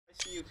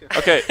see you too.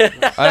 Okay.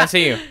 I don't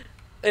see you.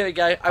 There we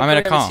go. I'm in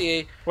a car.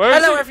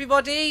 Hello,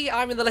 everybody.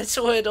 I'm in the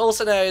Little Hood,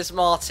 also known as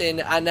Martin,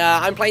 and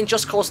I'm playing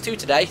Just Cause 2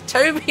 today.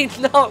 Toby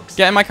Knox.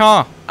 Get in my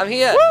car. I'm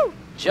here. Woo!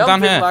 Jump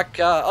I'm in here. my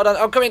car. Hold on,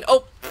 I'm coming.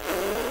 Oh.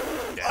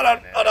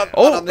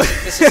 Hold on.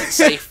 This isn't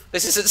safe.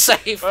 This isn't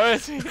safe.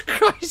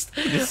 Christ.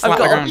 I've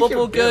got a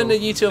bubble gun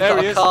and you two have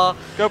got a car.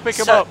 Go pick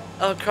him up.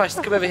 Oh,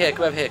 Christ. Come over here.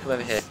 Come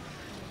over here.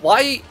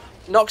 Why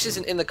Knox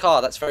isn't in the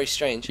car? That's very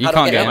strange. You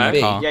can't get in the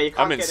car. Yeah, you can't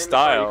I'm in get in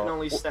style. the car, you can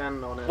only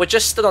stand on it. We're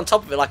just stood on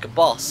top of it like a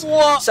boss.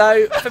 What?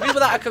 So, for people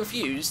that are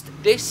confused,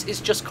 this is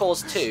Just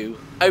Cause 2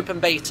 open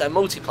beta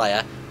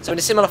multiplayer. So in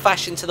a similar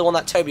fashion to the one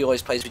that Toby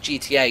always plays with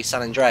GTA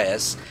San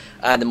Andreas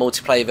and the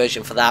multiplayer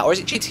version for that. Or is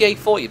it GTA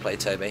 4 you play,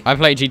 Toby? I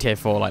play GTA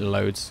 4 like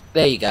loads.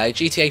 There you go,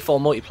 GTA 4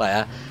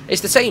 multiplayer.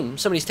 It's the same.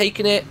 Somebody's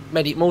taken it,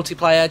 made it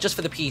multiplayer just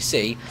for the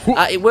PC.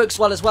 It works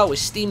well as well with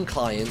Steam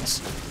clients.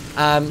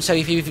 So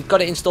if you've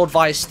got it installed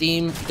via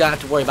Steam, you don't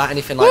have to worry about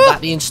anything like that.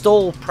 The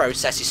install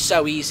process is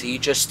so easy. You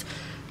just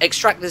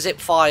extract the zip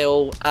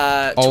file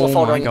to a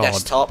folder on your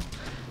desktop,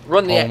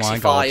 run the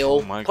exe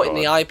file, put in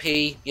the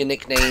IP, your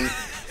nickname,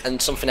 and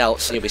something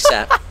else, and you'll be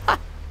set.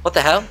 What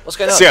the hell? What's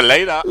going on? See you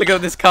later. Look at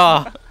this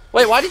car.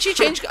 Wait, why did you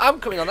change? I'm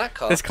coming on that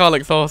car. This car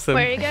looks awesome.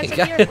 Where are you guys at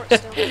the airport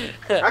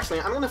still? Actually,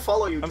 I'm gonna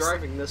follow you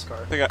driving this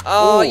car.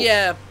 Oh, Ooh.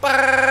 yeah.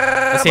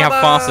 Let's see how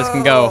fast this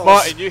can go.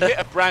 Martin, you hit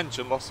a branch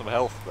and lost some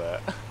health there.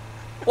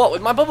 What,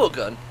 with my bubble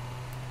gun?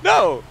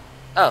 No.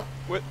 Oh.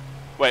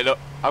 Wait, look.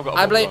 I've got a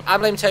I bubble gun.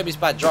 blame Toby's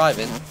bad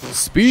driving.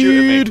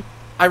 Speed.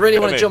 I really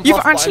want to jump You've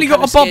off, but actually I'm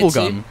got a kinda bubble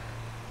scared gun. to.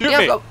 Yeah,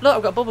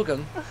 I've got a bubble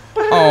gun.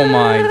 Oh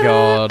my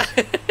god.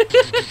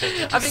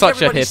 I think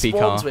Such a everybody hippie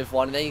spawns car. with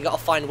one, and then you got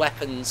to find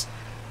weapons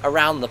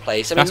around the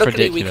place. I mean, That's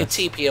luckily we could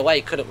ridiculous. TP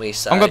away, couldn't we?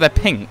 So Oh my god, they're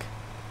pink.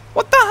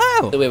 What the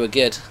hell? so we were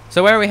good.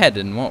 So where are we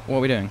heading? What are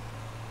we doing?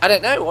 I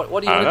don't know.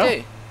 What do you I want don't to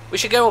do? We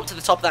should go up to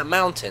the top of that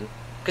mountain.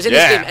 Because in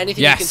Yeah. this game,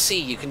 anything you can Yes. see,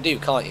 you can do,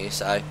 can't you?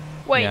 So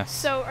Wait, Yes.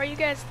 so are you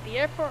guys at the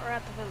airport or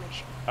at the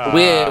village?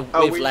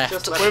 we've we left.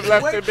 just We've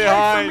left Wait, it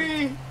behind. Wait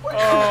for me!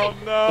 Oh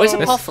no. Where's the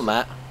This- Popham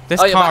at? This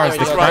Oh, you're car back is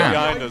there, the you're right right. crap.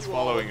 behind us,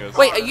 following us.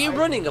 Wait, are you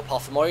running a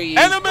Popham or are you?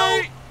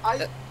 Enemy!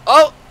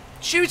 Oh,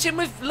 shoot him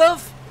with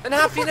love and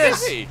Where the fuck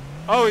happiness. is he?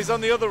 Oh, he's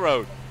on the other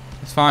road.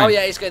 It's fine. Oh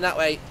yeah, he's going that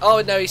way.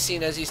 Oh no, he's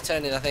seen us. He's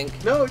turning, I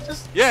think. No,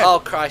 just... Yeah. Oh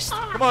Christ.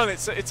 Come on,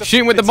 it's a.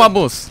 Shoot him with the it's a-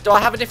 bubbles. Do I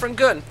have a different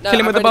gun? No,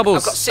 Kill him with the I've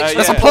bubbles. got 6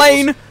 That's yeah. a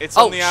plane. It's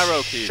Oh, on the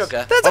arrow keys.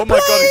 sugar. There's a Oh my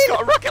god, he's plane.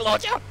 got a rocket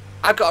launcher.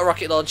 I've got a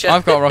rocket launcher.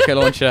 I've got a rocket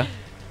launcher.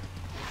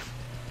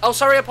 Oh,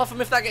 sorry,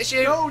 Popham, if that gets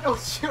you. No, don't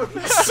shoot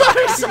me.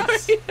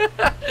 Sorry.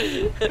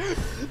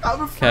 I'm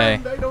a Okay.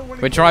 friend, I don't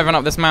want We're driving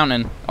up this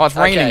mountain. Oh, it's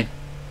raining. Okay.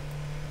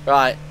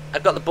 Right,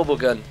 I've got the bubble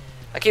gun.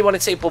 I keep wanting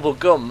to say bubble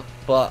gum,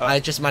 but I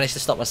just managed to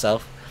stop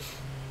myself.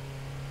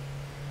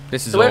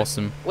 This is So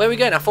awesome. Where are we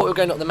going? I thought we were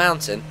going up the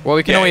mountain. Well,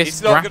 we can Yeah, always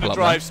he's not grapple going to up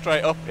drive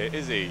straight up it,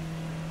 is he?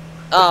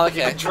 Oh, You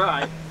okay. can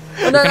try.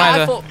 Oh, no, can no, I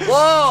either- thought.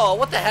 Whoa,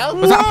 what the hell?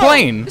 there. Was that a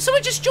plane? Did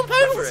someone just jump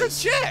over It's a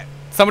us? jet.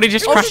 Somebody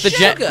just Oh, crashed the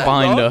jet sugar.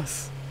 behind Oh.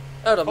 us.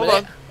 Hold on a Hold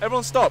minute. on.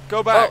 Everyone stop.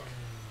 Go back.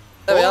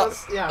 There we Well, are.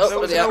 that's- yeah, Oh, so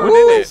bloody it's hell. going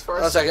Woo! in this for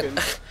a One second.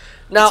 second.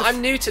 Now,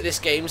 I'm new to this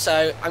game,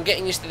 so I'm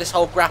getting used to this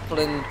whole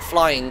grappling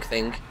flying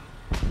thing.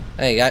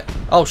 There you go.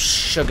 Oh,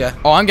 sugar.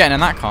 Oh, I'm getting in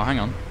that car. Hang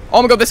on.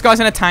 Oh my god, this guy's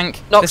in a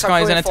tank. Nox, This I'm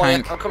guy's coming in a for you.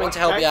 tank. I'm coming to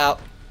help Okay. you out.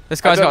 This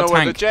I guy's don't got know a where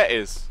the tank. jet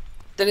is.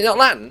 Did it not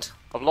land?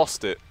 I've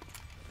lost it.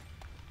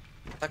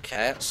 Okay,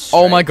 that's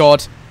Oh my strange.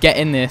 god, get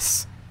in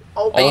this.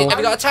 Oh, Have you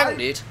Oh. got a tank,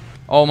 dude?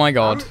 Oh my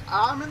god.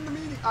 I'm in the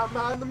mini. I'm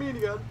behind the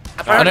minigun.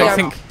 I Apparently, don't I'm,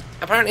 think.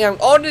 Apparently, I'm.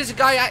 Oh, there's a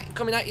guy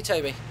coming at you,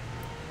 Toby.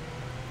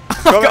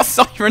 I've got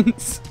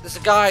sirens. There's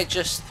a guy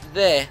just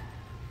there.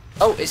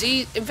 Oh, is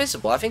he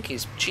invisible? I think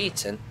he's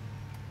cheating.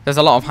 There's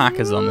a lot of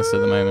hackers on this at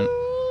the moment.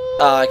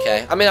 Oh,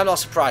 okay. I mean, I'm not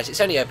surprised.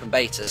 It's only open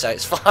beta, so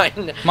it's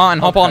fine.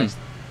 Martin, hop on.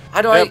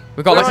 How do I? Yep.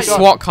 We've got where like a are you?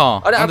 SWAT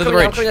car Oh, no, I'm under the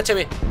coming, I'm bridge. coming at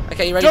Toby.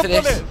 Okay, you ready Jump for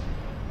on this? it.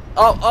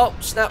 Oh,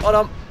 snap! Hold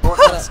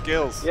on.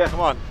 Skills. Yeah. Come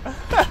on.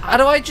 How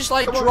do I just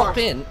like Come on, drop Mark.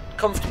 in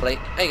comfortably?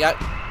 There you go.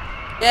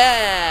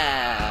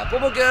 Yeah,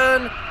 bubble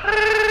gun.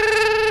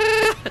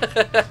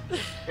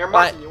 Here, Martin,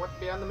 Right. you want to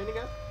be on the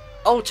minigun?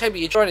 Oh, Toby,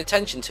 you're drawing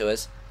attention to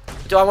us.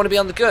 Do I want to be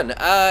on the gun?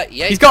 Yeah.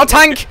 He's got a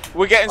tank.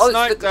 We're getting Oh,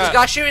 sniped there's a at.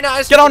 guy shooting at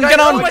us. Get on, The get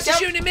guy- on. Oh, where's he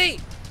shooting at me?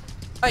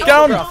 Hey, Get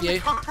on. off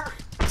you.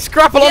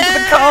 Scrapple onto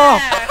the car.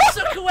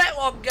 Suck a wet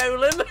one,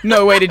 Golem.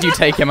 No way did you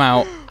take him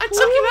out. I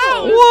took him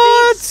out.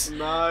 What?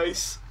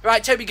 Nice.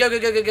 Right, Toby, go, go,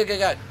 go, go, go, go,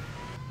 go.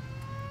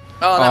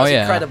 Oh, that was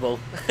yeah. incredible.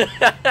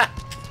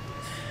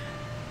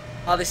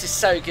 Oh, this is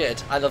so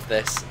good. I love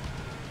this.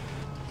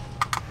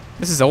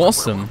 This is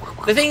awesome.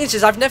 The thing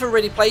is I've never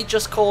really played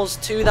Just Cause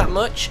 2 that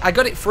much. I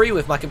got it free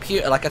with my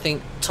computer, like I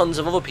think tons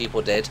of other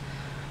people did.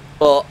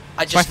 But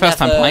I It's my just first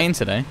time never- playing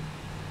today.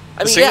 I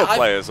The mean, single yeah,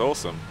 player is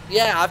awesome.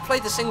 I've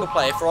played the single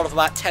player for all of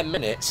about 10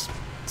 minutes,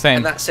 Same.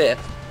 and that's it.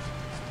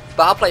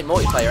 But I'll play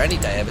multiplayer any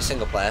day over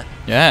single player.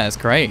 Yeah, it's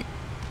great.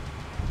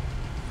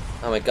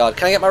 Oh my god,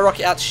 can I get my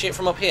rocket out to shoot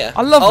from up here?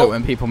 I love Oh, it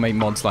when people make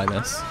mods like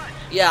this.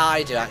 yeah,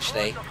 I do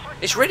actually.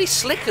 It's really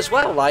slick as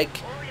well, like,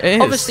 It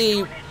is.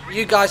 obviously,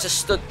 you guys are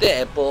stood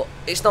there, but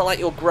it's not like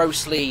you're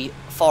grossly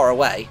far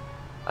away.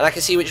 And I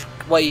can see which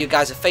way you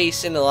guys are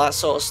facing and all that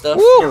sort of stuff.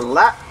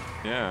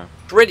 Yeah.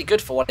 It's really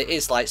good for what it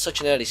is, like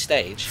such an early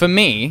stage. For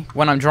me,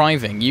 when I'm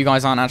driving, you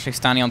guys aren't actually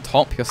standing on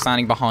top, you're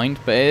standing behind,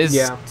 but it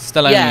is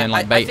still only in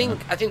like beta.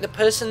 I think the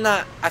person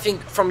that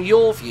from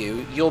your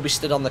view, you'll be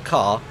stood on the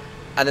car,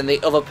 and then the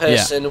other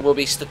person will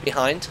be stood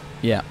behind.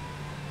 Yeah.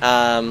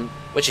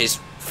 Which is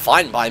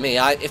fine by me.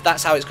 If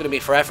that's how it's going to be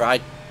forever,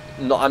 I'm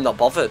not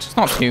bothered. It's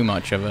not too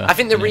much of a... I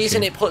think the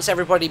reason it puts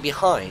everybody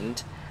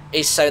behind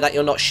is so that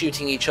you're not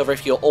shooting each other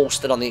if you're all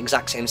stood on the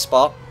exact same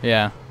spot.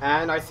 Yeah.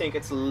 And I think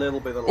it's a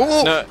little bit of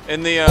No,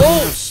 in the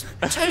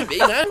Toby,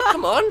 no,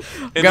 come on.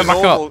 in Go the back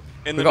normal up.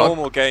 in the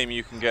normal game,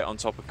 you can get on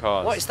top of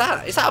cars. What is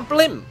that? Is that a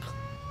blimp?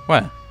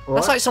 Where?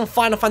 That's like some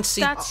Final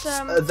Fantasy. That's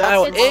that's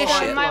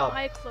airship. Mile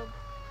High Club.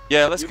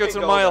 Yeah, let's You go can to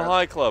the go Mile there.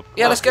 High Club.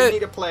 Yeah, let's You go.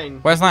 need a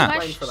plane. Where's that?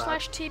 Plane for that.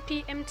 Slash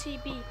TP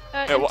MTB.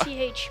 what?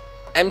 MTH.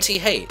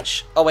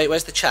 MTH. Oh wait,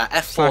 where's the chat?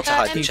 F4 to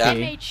hide the chat.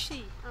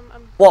 MTHC.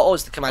 What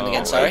was the command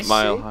again? Sorry.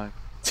 Mile High.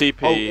 TP.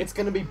 Oh, it's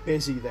gonna be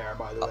busy there,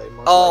 by the way.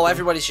 most Oh, likely.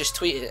 everybody's just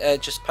tweeted,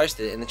 just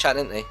posted it in the chat,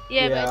 didn't they?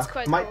 Yeah, but Yeah. it's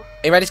quite My- cool.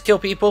 Are you ready to kill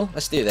people?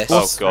 Let's do this.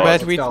 Oh, God.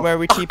 Where are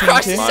we Oh, TPing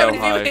Christ, to? it's so Mile many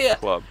people High here.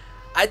 Club.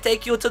 I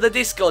take you to the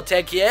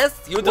discotheque, yes?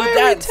 You do Where are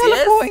we dance,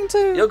 teleporting yes?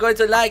 to? You're going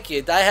to like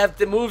it. I have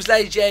the moves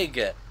like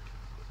Jagger.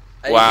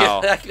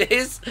 Wow. Like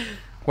this?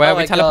 Where Oh are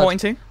we my God. teleporting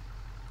to?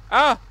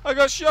 Ah, I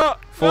got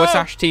shot. / No.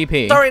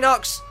 TP. Sorry,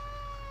 Nox.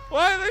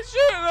 Why are they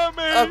shooting at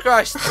me? Oh,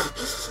 Christ.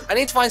 I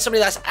need to find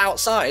somebody that's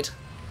outside.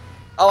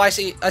 Oh, I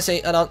see.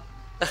 Hold on.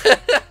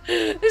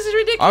 This is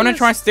ridiculous. I want to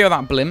try and steal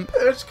that blimp.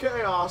 It's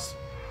chaos.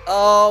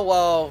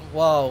 Oh,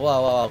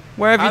 whoa.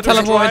 Where have How you do we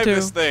drive teleported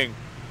this to? thing?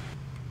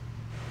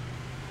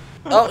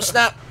 Oh,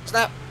 snap.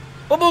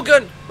 Bubble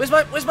gun. Where's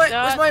my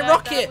That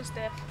rocket? was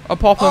there. Oh,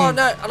 pop 'em. Oh,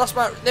 no. I lost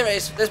my... There it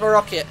is. There's my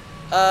rocket.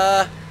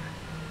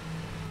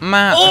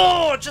 Matt.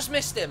 Oh, just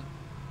missed him.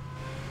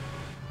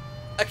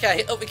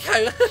 Okay, up we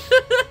go.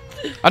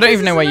 I don't even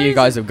is know where you amazing.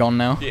 guys have gone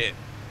now. Yeah.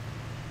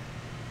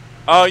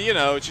 Oh, you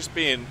know, just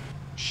being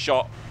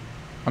shot.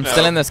 I'm No.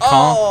 still in this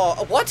car.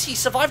 Oh, what? He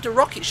survived a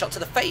rocket shot to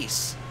the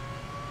face.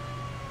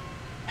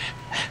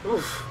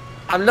 Oof.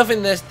 I'm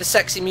loving the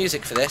sexy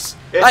music for this.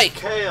 It's Hey,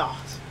 chaos.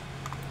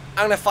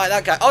 I'm gonna fight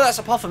that guy. Oh, that's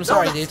a possum.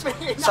 Sorry, No, dude. that's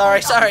me. No, Sorry,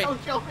 no, sorry.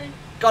 Don't kill me.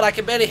 God, I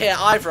can barely hear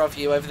either of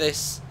you over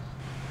this.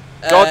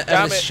 God over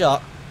damn this it.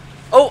 shot.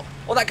 Oh,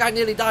 that guy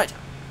nearly died.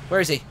 Where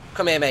is he?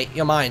 Come here, mate.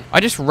 You're mine. I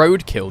just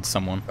road killed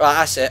someone. Right,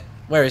 that's it.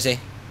 Where is he?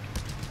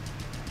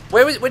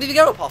 Where did he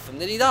go, Possum?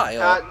 Did he die?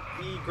 Or?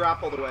 He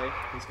grappled away.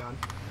 He's gone.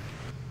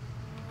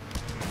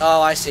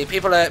 Oh, I see.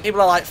 People are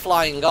like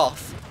flying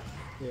off.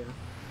 Yeah.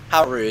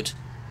 How rude.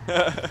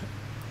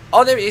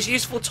 Oh, there he is.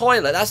 Useful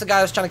toilet. That's the guy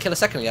I was trying to kill a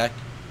second ago.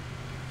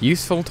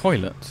 Useful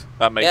toilet.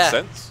 That makes Yeah.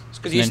 sense. It's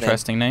a good An username.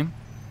 interesting name.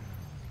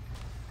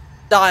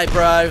 Die,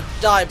 bro.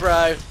 Die,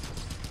 bro.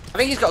 I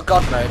think he's got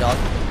God mode on.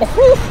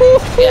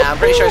 Yeah, I'm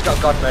pretty sure he's got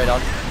God mode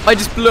on. I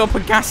just blew up a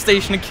gas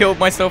station and killed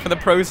myself in the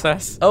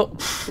process. Oh.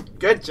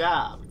 Good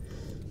job.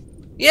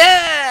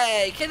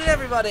 Yay! Killing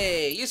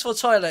everybody! Useful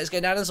toilet is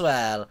going down as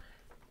well.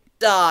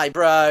 Die,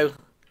 bro.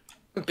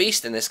 I'm a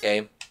beast in this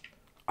game.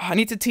 I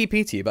need to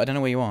TP to you, but I don't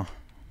know where you are.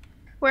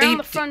 We're on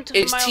the front of the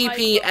It's Mile High Club.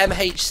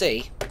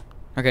 TPMHC.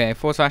 Okay, /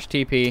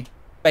 TP.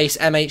 Base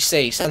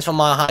MHC. Stands for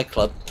Mile High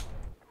Club.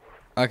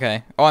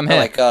 Okay. Oh, I'm Oh here.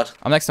 my god.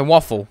 I'm next to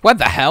Waffle. Where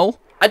the hell?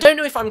 I don't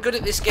know if I'm good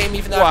at this game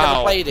even though I've never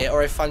Wow. played it,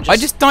 or if I'm just I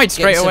just died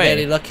straight getting away.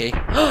 severely lucky.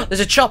 There's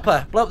a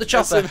chopper! Blow up the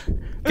chopper!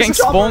 Getting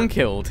spawn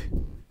killed.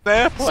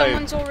 Airplane.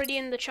 Someone's already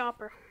in the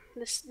chopper.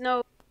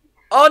 No.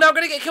 Oh no, I'm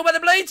gonna get killed by the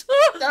blades!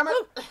 Damn it.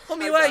 On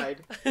my I way!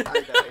 died. I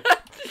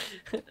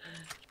died.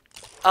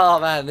 Oh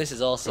man, this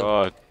is awesome.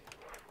 God.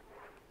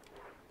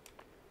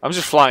 I'm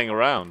just flying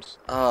around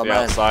Oh the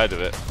man. outside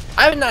of it.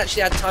 I haven't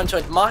actually had time to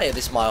admire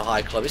this Mile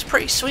High Club. It's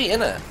pretty sweet,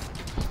 isn't it?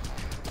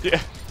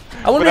 Yeah.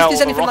 I wonder Without if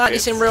there's all the anything like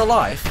this in rockets. real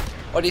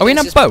life. Or do you Are we think in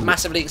a it's just boat?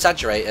 massively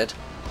exaggerated?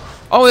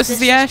 Oh, this is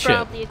the This airship.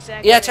 probably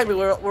exactly Yeah, right. Toby,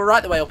 we're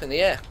right the way up in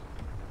the air.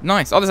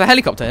 Nice. Oh, there's a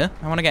helicopter here.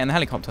 I want to get in the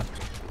helicopter.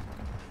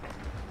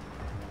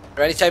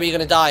 Ready, Toby? You're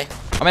gonna die.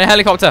 I'm in a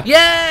helicopter.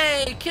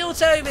 Yay! Kill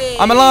Toby!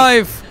 I'm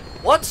alive.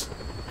 What?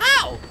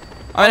 How?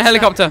 I'm in a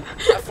helicopter.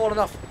 I've fallen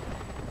off.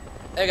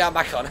 There we go, I'm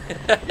back on.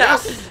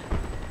 Yes.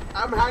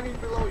 I'm hanging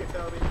below you,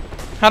 Toby.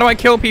 How do I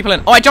kill people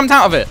in? Oh, I jumped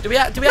out of it. Do we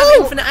have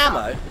infinite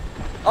ammo?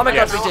 Oh my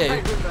Yes. god, we do.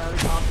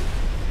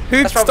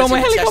 Who That's probably stole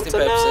my to testing helicopter?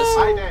 purposes.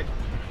 I No. did.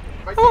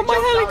 But I want you my jumped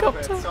out of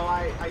it, helicopter. so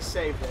I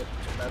saved it.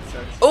 That's it.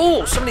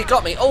 Oh, somebody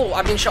got me. Oh,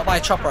 I've been shot by a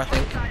chopper, I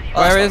think.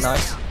 Oh, Where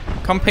that's is?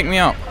 not Come pick me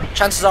up. nice.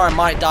 Chances are I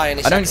might die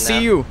any I second don't see now.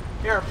 you.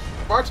 Here,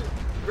 Martin,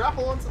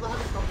 grapple onto the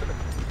helicopter.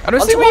 I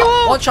don't Onto see where you what?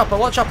 are. What chopper?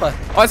 What chopper?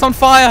 Oh, it's on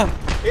fire.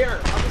 Here,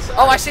 on the side.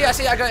 Oh, I see.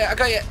 I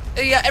got it.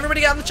 Yeah, everybody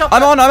get on the chopper.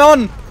 I'm on. I'm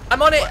on.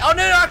 I'm on it. Oh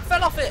no, I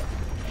fell off it.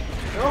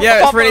 No, Yeah,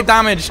 it's pop really up.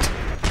 damaged.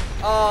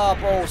 Oh,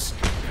 balls.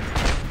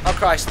 Oh,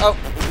 Christ. Oh.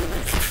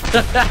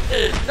 No,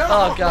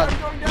 Oh, God. I'm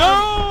going down.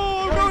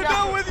 No! I'm going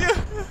down with you!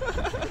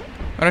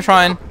 I'm gonna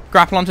try and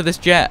grapple onto this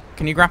jet.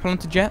 Can you grapple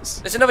onto jets?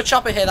 There's another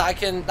chopper here that I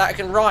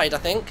can ride, I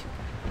think.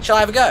 Shall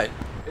I have a go?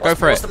 Go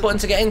for it. What's the button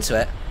to get into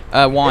it?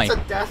 Why? It's a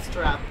death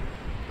trap.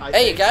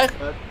 There you go.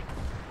 But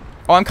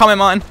Oh, I'm coming,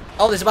 mine.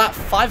 Oh, there's about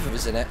 5 of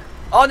us in it.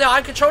 Oh no,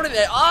 I'm controlling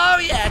it. Oh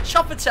yeah,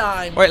 chopper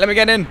time. Wait, let me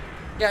get in.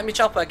 Get me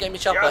chopper, get me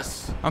chopper.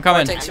 yes. I'm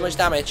coming. Take too much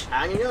damage.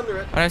 Hanging under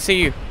it. I don't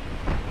see you.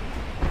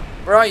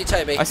 Where are you,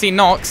 Toby? I see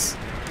Nox.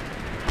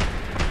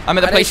 I'm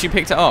at the I place don't- you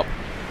picked it up.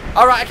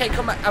 All right, okay,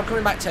 come back. I'm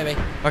coming back, Toby.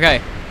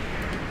 Okay.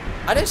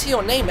 I don't see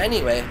your name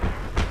anywhere.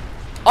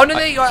 Oh no,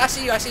 there you are. I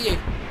see you. I see you.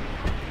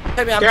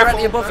 Toby, I'm Careful,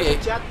 directly above there's you.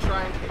 a jet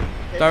trying to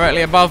hit Directly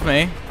you. above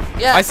me.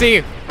 Yeah. I see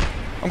you.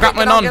 I'm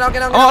grappling get on, on. get on,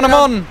 get on, I'm on, get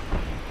I'm on. on.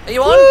 Are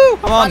you on? Woo,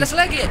 I'm Right, on. let's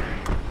leg it.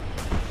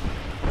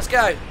 Let's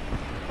go.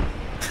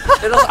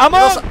 I'm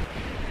on.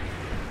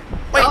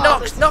 Wait, Oh,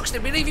 Nox, this- Nox,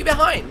 did we leave you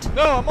behind?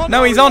 No, I'm on.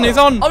 No, he's on, he's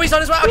on. Oh, he's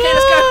on as well. Okay,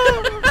 let's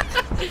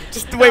go.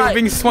 Just the way we're Right.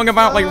 being swung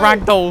about like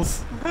rag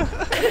dolls.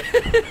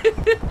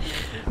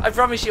 I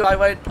promise you I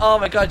won't. Oh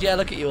my god, yeah,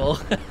 look at you all.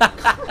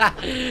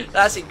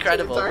 That's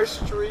incredible. Entire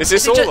street. Is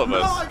this Is it all just- of No,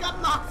 us? I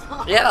got knocked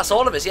off. Yeah, that's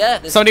all of us, yeah.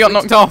 There's Somebody got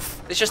knocked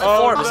off. There's just the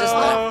 4 of us, isn't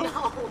there?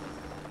 No.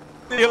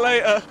 See you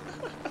later.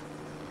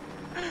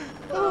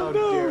 Oh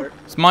dear.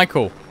 It's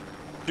Michael.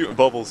 Shooting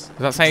bubbles. Does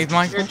that say he's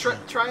Michael? Here,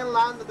 try and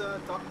land the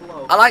dock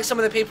below. I like some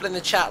of the people in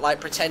the chat, like,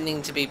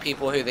 pretending to be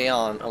people who they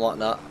aren't and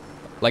whatnot.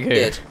 Like who?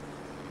 Good.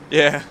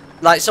 Yeah.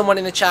 Like, someone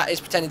in the chat is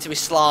pretending to be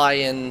Sly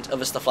and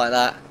other stuff like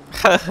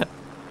that.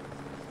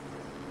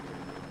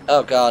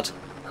 Oh god.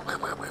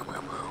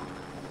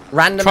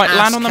 Random Try ass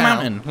land on the cow.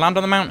 mountain. Land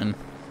on the mountain.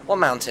 What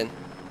mountain?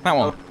 That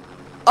one.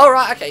 Oh,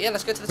 right, okay, yeah,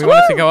 let's go to the We top.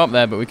 wanted to go up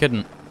there, but we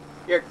couldn't.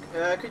 Here,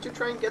 could you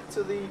try and get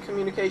to the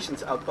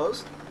communications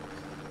outpost?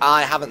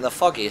 I haven't the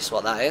foggiest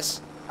what that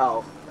is.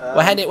 Oh.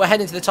 We're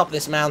heading to the top of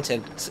this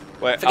mountain.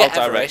 Wait, Forget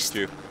I'll Everest.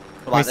 direct you.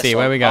 Let me see,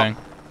 where are we going?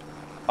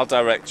 I'll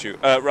direct you.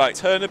 Right,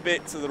 turn a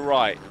bit to the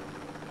right.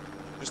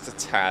 Just a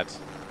tad.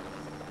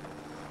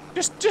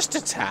 Just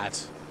a tad.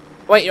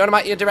 Wait, you're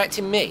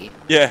directing me?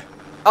 Yeah.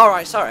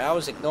 Alright, sorry, I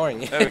was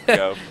ignoring you. There we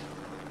go.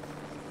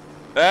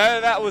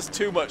 That was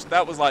too much.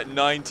 That was like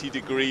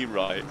 90-degree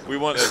right. We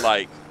wanted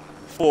like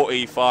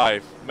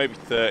 45, maybe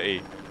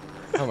 30.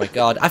 Oh my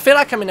god. I feel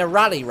like I'm in a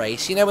rally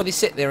race, you know, where they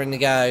sit there and they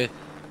go,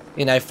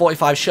 you know,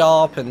 45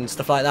 sharp and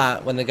stuff like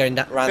that when they're going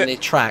around the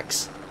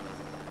tracks.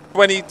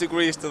 20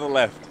 degrees to the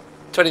left.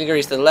 20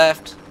 degrees to the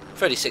left,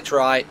 36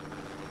 right.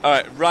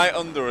 Alright, right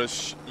under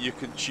us, you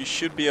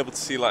should be able to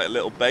see like a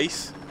little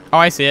base. Oh,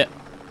 I see it.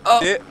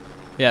 Oh, See it?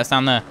 Yeah, it's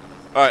down there.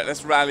 Alright,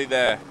 let's rally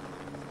there.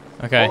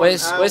 Okay.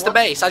 where's the what-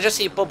 base? I just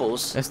see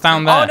bubbles. It's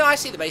down there. Oh no, I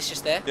see the base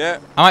just there. Yeah.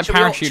 I might Should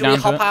parachute we, all-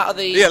 down should we to hop it. out of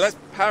the... Yeah, let's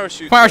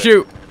parachute.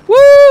 Parachute! Woo!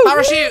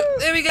 Parachute!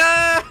 There we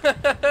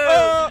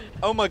go!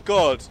 Oh my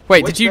god.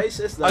 Wait, Which did you base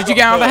is that? did you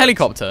get out of the Hurt.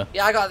 helicopter?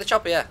 Yeah, I got the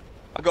chopper, yeah.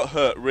 I got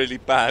hurt really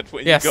bad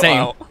when Yeah, you got same.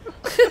 out.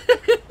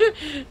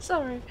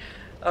 Sorry.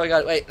 Oh my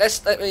god, wait,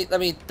 let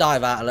me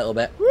dive out a little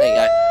bit. There you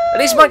go. At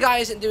least my guy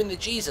isn't doing the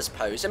Jesus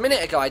pose. A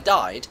minute ago I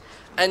died,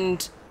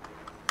 and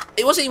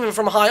it wasn't even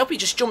from high up, he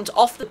just jumped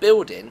off the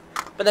building,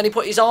 but then he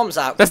put his arms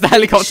out. That's the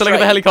helicopter, look at the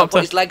straight and helicopter.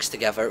 Put his legs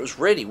together, it was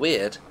really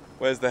weird.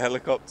 Where's the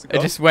helicopter It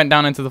gone? just went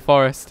down into the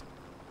forest.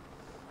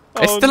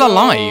 It's Oh, still no.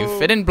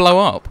 alive. It didn't blow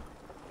up.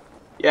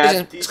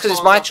 Yeah, It's 'cause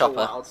it's my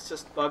chopper. It's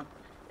just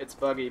it's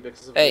buggy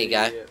because of There you the,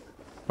 go.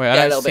 Wait, I Yeah, a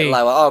don't little see. bit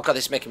lower. Oh god,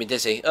 this is making me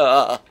dizzy. Where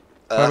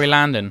are we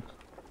landing?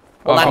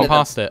 We'll Oh, I've land gone at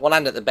past it. We'll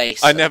land at the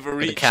base. I never of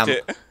the reached camp.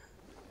 it.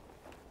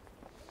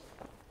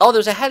 Oh, there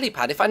was a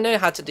helipad. If I knew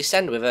how to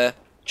descend with a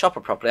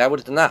chopper properly, I would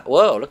have done that.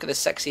 Whoa, look at this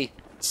sexy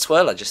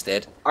swirl I just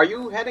did. Are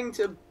you heading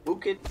to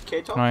Bukit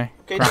Ketok? Right.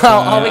 Ketok?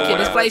 Oh, Uh, wicked.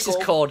 This place is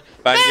called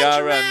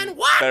Banyaran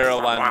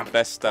Berawan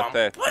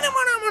Bestate.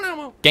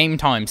 Game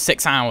time,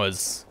 6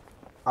 hours.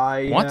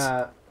 What?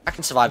 I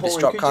can survive this Hold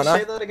drop, on, can't could you I?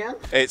 say that again?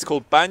 It's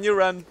called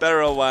Banyaran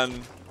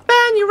Berawan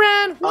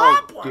Banyaran!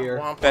 Oh, dear.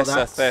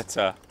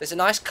 Besateta. There's a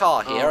nice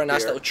car here, Oh, a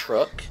nice dear. little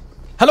truck.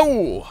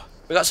 Hello!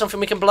 We got something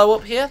we can blow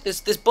up here?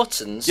 There's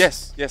buttons.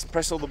 Yes, yes,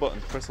 press all the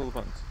buttons. Press all the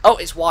buttons. Oh,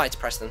 it's Y to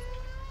press them.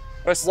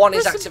 Press, One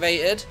is press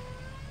activated.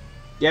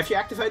 Yeah, if you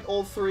activate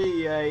all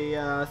three,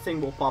 a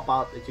thing will pop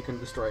out that you can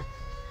destroy.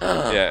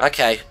 Yeah.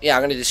 Okay, yeah,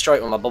 I'm going to destroy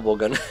it with my bubble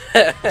gun.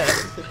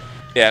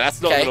 Yeah,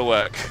 that's not Okay. gonna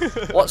work.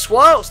 What's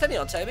whoa? Steady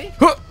on, Toby.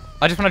 Huh!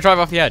 I just want to drive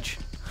off the edge.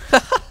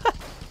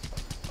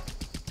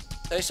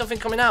 There's something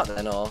coming out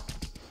then, or?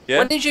 Yeah.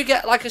 When did you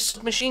get like a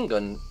submachine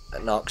gun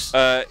at Nox?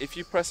 If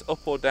you press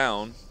up or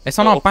down. It's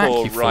on our up back,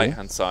 or you fool. right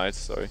hand side.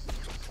 Sorry.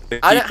 The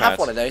I don't keypad. have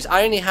one of those.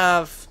 I only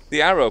have.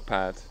 The arrow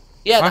pad.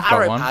 Yeah, I've the got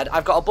arrow one. pad.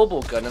 I've got a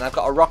bubble gun and I've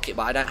got a rocket,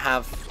 but I don't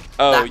have.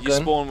 Oh, that you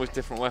gun. spawn with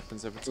different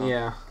weapons every time.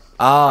 Yeah.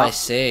 Oh, I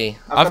see.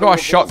 I've got a revolver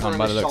shotgun and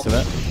by a the looks of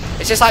shotgun. it.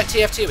 It's just like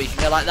TF2 where you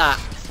can go like that.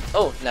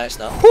 Oh, no, it's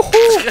not.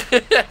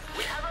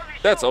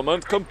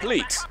 Settlement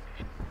complete.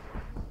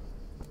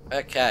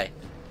 Okay.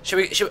 Should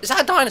we? Is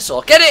that a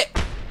dinosaur? Get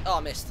it! Oh,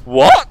 I missed.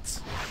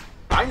 What?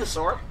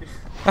 Dinosaur?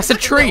 That's a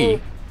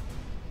tree.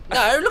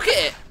 No, look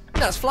at it.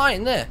 No, it's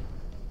flying there.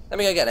 Let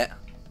me go get it.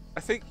 I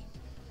think.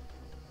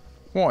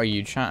 What are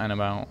you chatting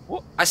about?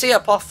 I see a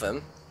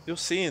possum. You're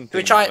seeing things, Can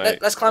we try? mate.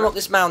 Let's climb up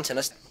this mountain.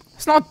 It's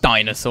not a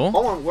dinosaur.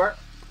 Hold on, where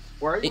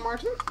are you,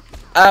 Martin?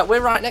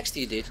 We're right next to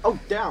you, dude. Oh,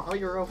 down. Oh,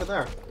 you're over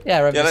there. Yeah,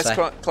 over Yeah, this let's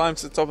way. climb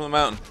to the top of the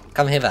mountain.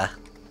 Come hither.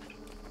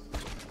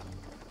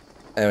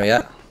 There we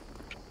go.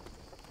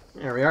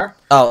 There we are.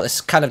 Oh, it's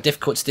kind of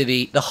difficult to do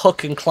the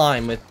hook and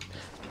climb with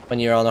when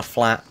you're on a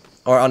flat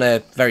or on a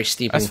very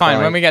steep. That's fine.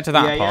 incline. When we get to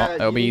that Yeah, part, yeah,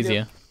 it'll be you need to-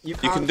 easier. You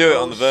can't can do it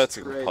go on the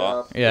vertical straight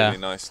part up. Yeah. really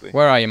nicely.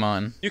 Where are you,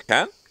 Martin? You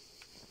can.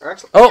 Or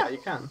actually, Oh! yeah, you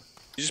can.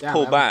 You just Yeah,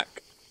 pull man.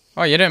 back.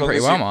 Oh, you're doing Long pretty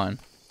as well, you- Martin.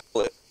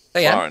 Pull it Oh,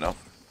 yeah. far enough.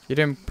 You're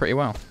doing pretty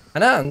well. I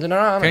know. I'm doing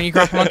alright. Can you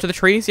grapple onto the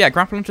trees? Yeah,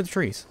 grapple onto the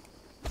trees.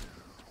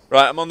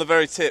 Right, I'm on the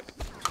very tip.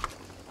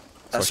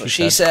 That's what what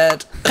she she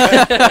said.